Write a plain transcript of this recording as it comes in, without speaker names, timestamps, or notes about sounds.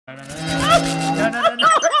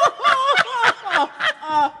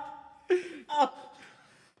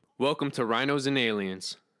Welcome to Rhinos and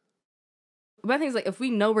Aliens. But I think it's like if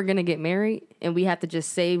we know we're gonna get married and we have to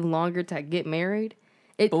just save longer to get married.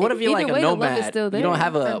 But what if you're like a nomad? You don't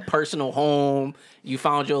have a personal home. You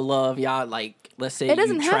found your love. Y'all like, let's say it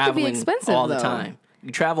doesn't you have traveling to be expensive all the though. time.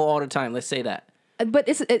 You travel all the time. Let's say that. But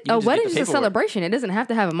a wedding is a paperwork. celebration. It doesn't have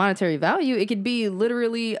to have a monetary value. It could be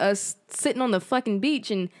literally us sitting on the fucking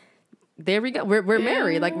beach and there we go. We're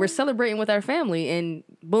married. Like we're celebrating with our family and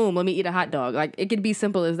boom, let me eat a hot dog. Like it could be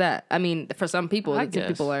simple as that. I mean, for some people, some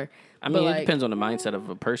people are. I mean, it depends on the mindset of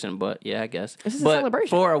a person, but yeah, I guess. It's just a celebration.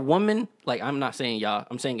 For a woman, like I'm not saying y'all,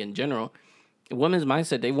 I'm saying in general, a woman's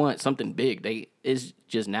mindset, they want something big. It's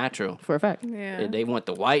just natural. For a fact. Yeah. They want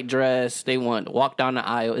the white dress. They want to walk down the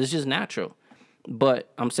aisle. It's just natural.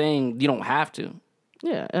 But I'm saying you don't have to.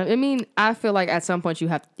 Yeah. I mean, I feel like at some point you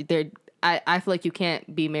have to, I feel like you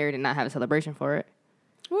can't be married and not have a celebration for it.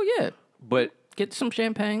 Well, yeah. But Get some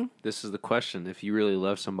champagne. this is the question. If you really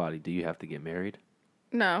love somebody, do you have to get married?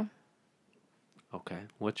 No. Okay.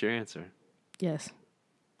 What's your answer? Yes.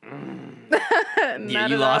 Yeah,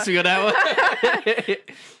 you lost me on that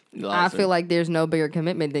one. I feel like there's no bigger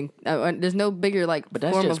commitment than there's no bigger but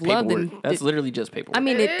that's form just of love paperwork. than That's literally just paperwork. I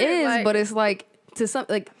mean It it is, is, like- but it's like to some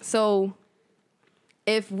so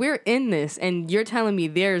if we're in this and you're telling me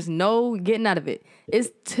there's no getting out of it, it's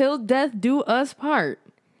till death do us part.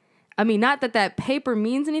 I mean, not that paper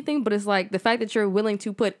means anything, but it's like the fact that you're willing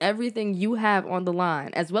to put everything you have on the line,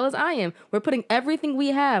 as well as I am. We're putting everything we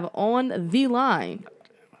have on the line.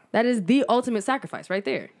 That is the ultimate sacrifice right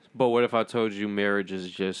there. But what if I told you marriage is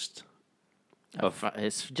just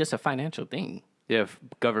it's just a financial thing.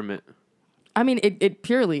 government? I mean, it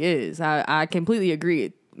purely is. I completely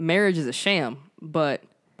agree. Marriage is a sham, but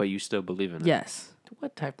But you still believe in it? yes.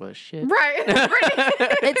 What type of shit? Right.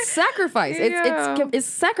 It's sacrifice. It's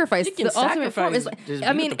sacrifice. You can the ultimate form. sacrifice It's just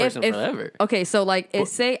I be mean, with the person if forever. okay, so like,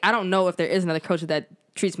 say I don't know if there is another culture that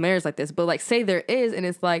treats marriage like this, but like, say there is, and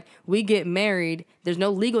it's like we get married. There's no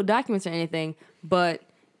legal documents or anything, but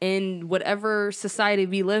in whatever society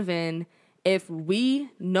we live in, if we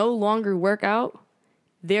no longer work out,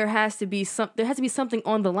 there has to be something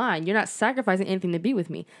on the line. You're not sacrificing anything to be with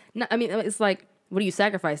me. No, I mean, it's like, what are you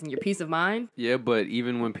sacrificing? Your peace of mind? Yeah, but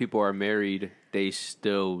even when people are married, they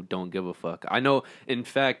still don't give a fuck. In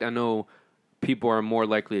fact, I know people are more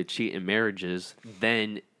likely to cheat in marriages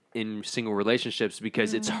than in single relationships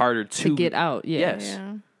because it's harder To get out, yeah. Yes.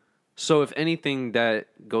 Yeah. So if anything, that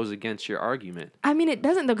goes against your argument. I mean, it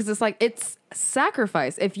doesn't though, because it's like it's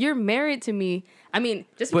sacrifice. If you're married to me, I mean,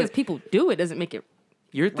 just because people do it doesn't make it.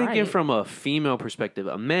 You're thinking Right. from a female perspective.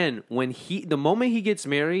 A man, the moment he gets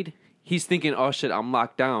married, he's thinking, oh shit, I'm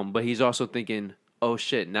locked down. But he's also thinking, oh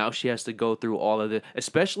shit, now she has to go through all of this.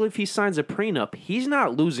 Especially if he signs a prenup, he's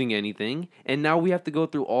not losing anything. And now we have to go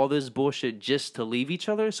through all this bullshit just to leave each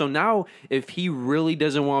other. So now if he really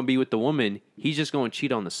doesn't want to be with the woman, he's just going to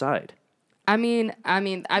cheat on the side. I mean, I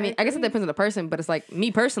guess it depends on the person, but it's like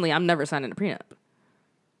me personally, I'm never signing a prenup.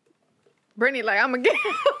 Brittany, like, I'm going to get.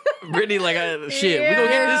 Brittany, like, shit, we gonna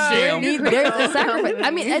get this jam. There's a sacrifice. I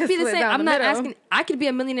mean, it'd be the Split same. down I'm the not middle. asking. I could be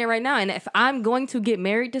a millionaire right now, and if I'm going to get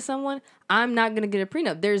married to someone, I'm not going to get a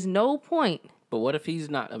prenup. There's no point. But what if he's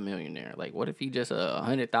not a millionaire? Like, what if he just a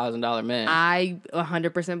 $100,000 man? I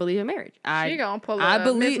 100% believe in marriage. She gonna pull I up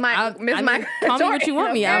believe. Miss Mike. Call me what you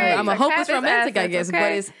want me. I'm a hopeless romantic, I guess.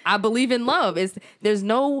 But I believe in love. There's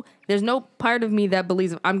no part of me that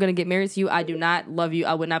believes if I'm gonna get married to you, I do not love you.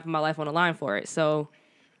 I would not put my life on the line for it. So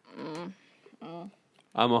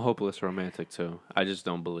I'm a hopeless romantic too. I just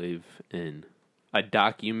don't believe in a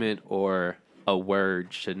document or a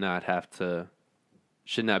word should not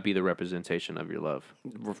be the representation of your love.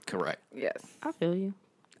 Correct. Yes. I feel you.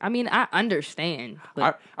 I mean, I understand.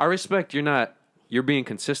 But I respect you're being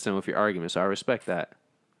consistent with your argument, so I respect that.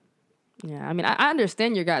 yeah, I mean, I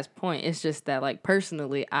understand your guys' point. It's just that, like,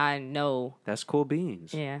 personally, I know. That's cool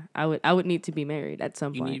beans. Yeah, I would need to be married at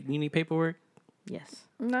some point. You need paperwork? Yes.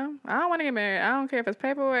 No, I don't want to get married. I don't care if it's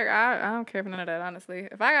paperwork. I don't care for none of that, honestly.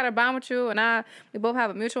 If I got to bond with you and we both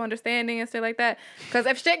have a mutual understanding and stuff like that, because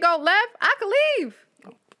if shit go left, I could leave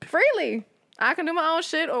freely. I can do my own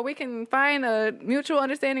shit, or we can find a mutual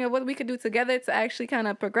understanding of what we could do together to actually kind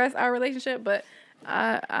of progress our relationship. But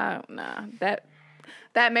nah,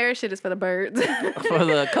 that marriage shit is for the birds. For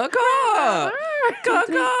the caca.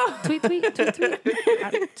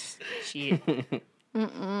 Tweet. Shit.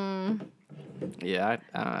 Yeah,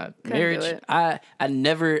 do marriage. it. I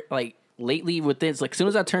never, like, lately with this, like, as soon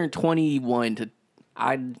as I turned 21,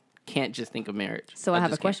 I can't just think of marriage. So I have a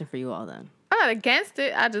just can't. question for you all then. I'm not against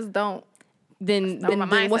it. I just don't then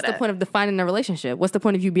my what's the mindset point of defining a relationship? What's the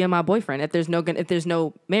point of you being my boyfriend if there's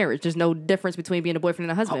no marriage? There's no difference between being a boyfriend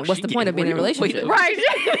and a husband. What's she the point of being in a getting real. relationship? Right.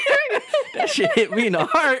 That shit hit me in the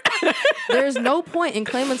heart. There's no point in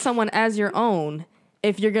claiming someone as your own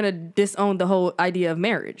if you're gonna disown the whole idea of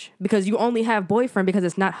marriage because you only have boyfriend because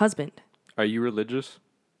it's not husband. Are you religious?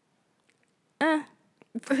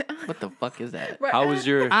 What the fuck is that? How was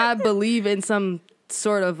your? I believe in some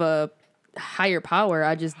sort of a higher power.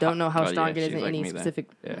 I just don't know how Oh, yeah, strong it is she's in like any me then. specific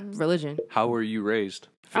Yeah. religion. How were you raised?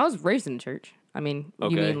 I was raised in church. I mean,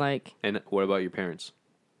 Okay. you mean like And what about your parents?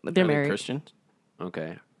 they're Are they married? Christians?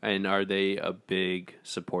 Okay. And are they a big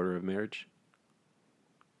supporter of marriage?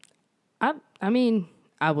 I mean,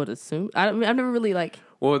 I would assume. I've never really like.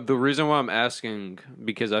 Well, the reason why I'm asking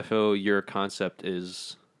because I feel your concept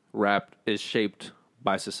is shaped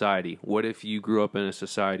by society. What if you grew up in a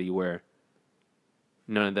society where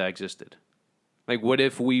none of that existed? Like, what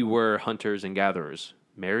if we were hunters and gatherers?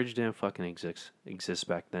 Marriage didn't fucking exist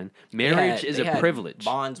back then. Marriage is They a had privilege.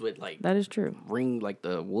 Bonds with like That is true. ring like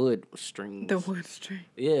the wood strings. The wood string.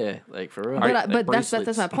 Yeah, like for real. But Like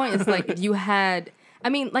that's my point. It's like you had. I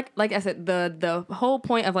mean, like I said, the whole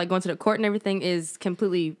point of like going to the court and everything is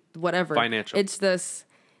completely whatever. Financial. It's this.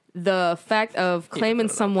 The fact of claiming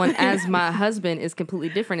someone as my husband is completely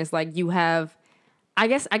different. It's like you have. I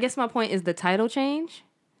guess my point is the title change.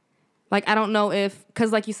 Like I don't know if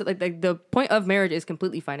because like you said like the point of marriage is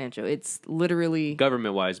completely financial. It's literally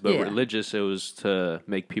Government wise, but Yeah. religious, it was to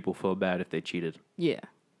make people feel bad if they cheated. yeah.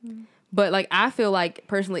 But like I feel like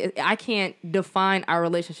personally, I can't define our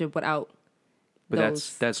relationship without. But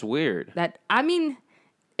those. that's weird. That I mean,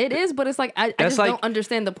 it is, but it's like I That's just like- don't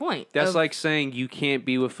understand the point. That's of- like saying you can't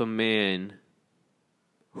be with a man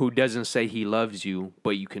who doesn't say he loves you,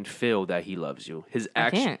 but you can feel that he loves you. His I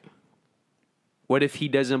action. can't. What if he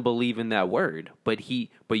doesn't believe in that word, but he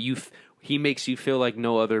makes you feel like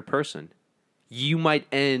no other person? You might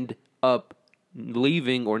end up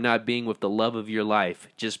leaving or not being with the love of your life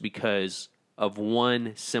just because of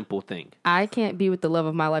one simple thing. I can't be with the love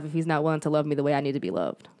of my life if he's not willing to love me the way I need to be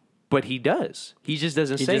loved. But he does. He just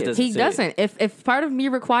doesn't He say just it. doesn't. He say doesn't. If part of me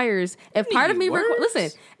requires, if part of me words. listen,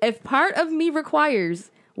 if part of me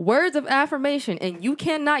requires words of affirmation and you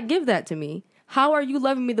cannot give that to me, how are you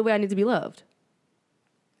loving me the way I need to be loved?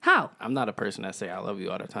 How? I'm not a person that say I love you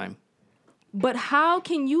all the time. But how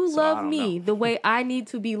can you I love don't me know. the way I need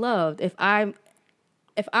to be loved if I'm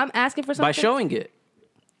asking for something? By showing it.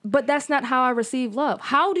 But that's not how I receive love.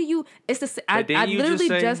 How do you? It's the I But didn't you literally just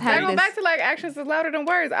say- just I had go this. back to like actions is louder than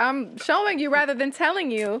words. I'm showing you rather than telling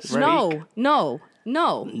you. No.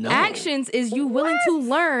 Actions is you willing to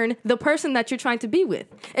learn the person that you're trying to be with.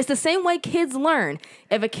 It's the same way kids learn.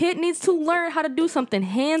 If a kid needs to learn how to do something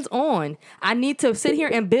hands on, I need to sit here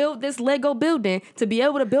and build this Lego building to be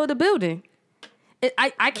able to build a building.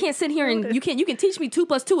 I can't sit here and you can teach me 2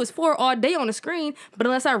 + 2 is 4 all day on the screen, but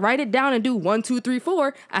unless I write it down and do 1, 2, 3,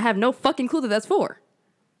 4, I have no fucking clue that that's 4.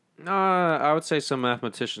 I would say some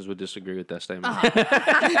mathematicians would disagree with that statement. But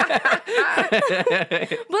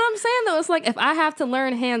I'm saying though, it's like if I have to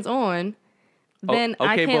learn hands on, then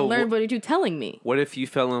I okay, can't but learn what you're telling me. What if you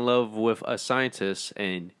fell in love with a scientist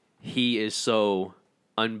and he is so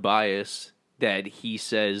unbiased that he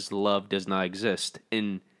says love does not exist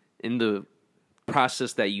in the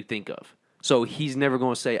process that you think of? So he's never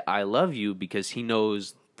going to say I love you because he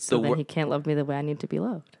knows So then he can't love me the way I need to be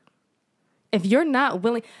loved. If you're not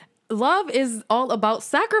willing, love is all about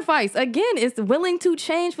sacrifice. Again, it's willing to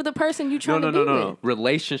change for the person you're trying to be with.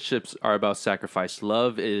 Relationships are about sacrifice.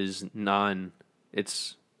 Love is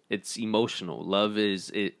it's emotional. Love is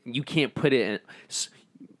it. You can't put it in.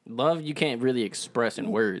 Love you can't really express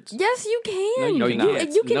in words. Yes, you can. No, you cannot.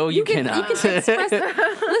 No, you cannot. You can express.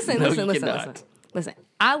 Listen, No, listen, you listen, cannot. listen. Listen.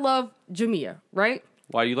 I love Jamia, right?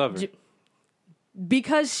 Why do you love her?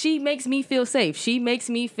 Because she makes me feel safe. She makes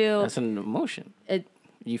me feel That's an emotion. it,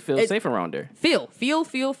 You feel safe around her. feel.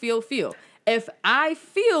 If I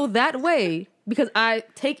feel that way because I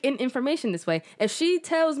take in information this way, if she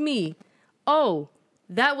tells me, "Oh,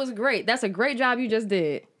 that was great. That's a great job you just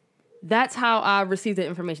did." That's how I receive the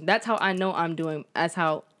information. That's how I know I'm doing. That's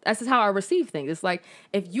just how I receive things. It's like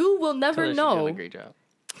if you will never Tell her she's know. doing a great job.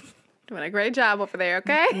 Doing a great job over there,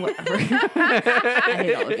 okay? I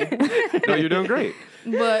hate all of you. No, you're doing great.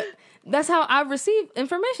 But that's how I receive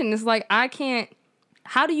information. It's like I can't.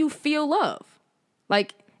 How do you feel love?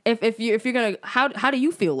 Like if you're gonna how do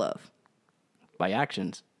you feel love? By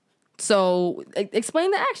actions. So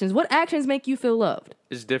explain the actions. What actions make you feel loved?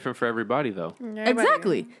 It's different for everybody, though.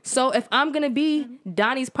 Exactly. So if I'm gonna be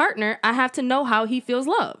Donnie's partner, I have to know how he feels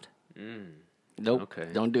loved. Nope. Okay.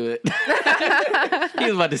 Don't do it. He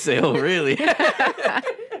was about to say, oh, really?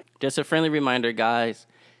 Just a friendly reminder, guys.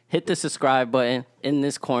 Hit the subscribe button in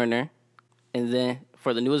this corner. And then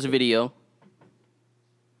for the newest video.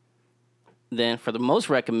 Then for the most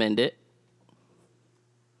recommended.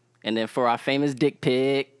 And then for our famous dick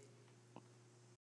pic.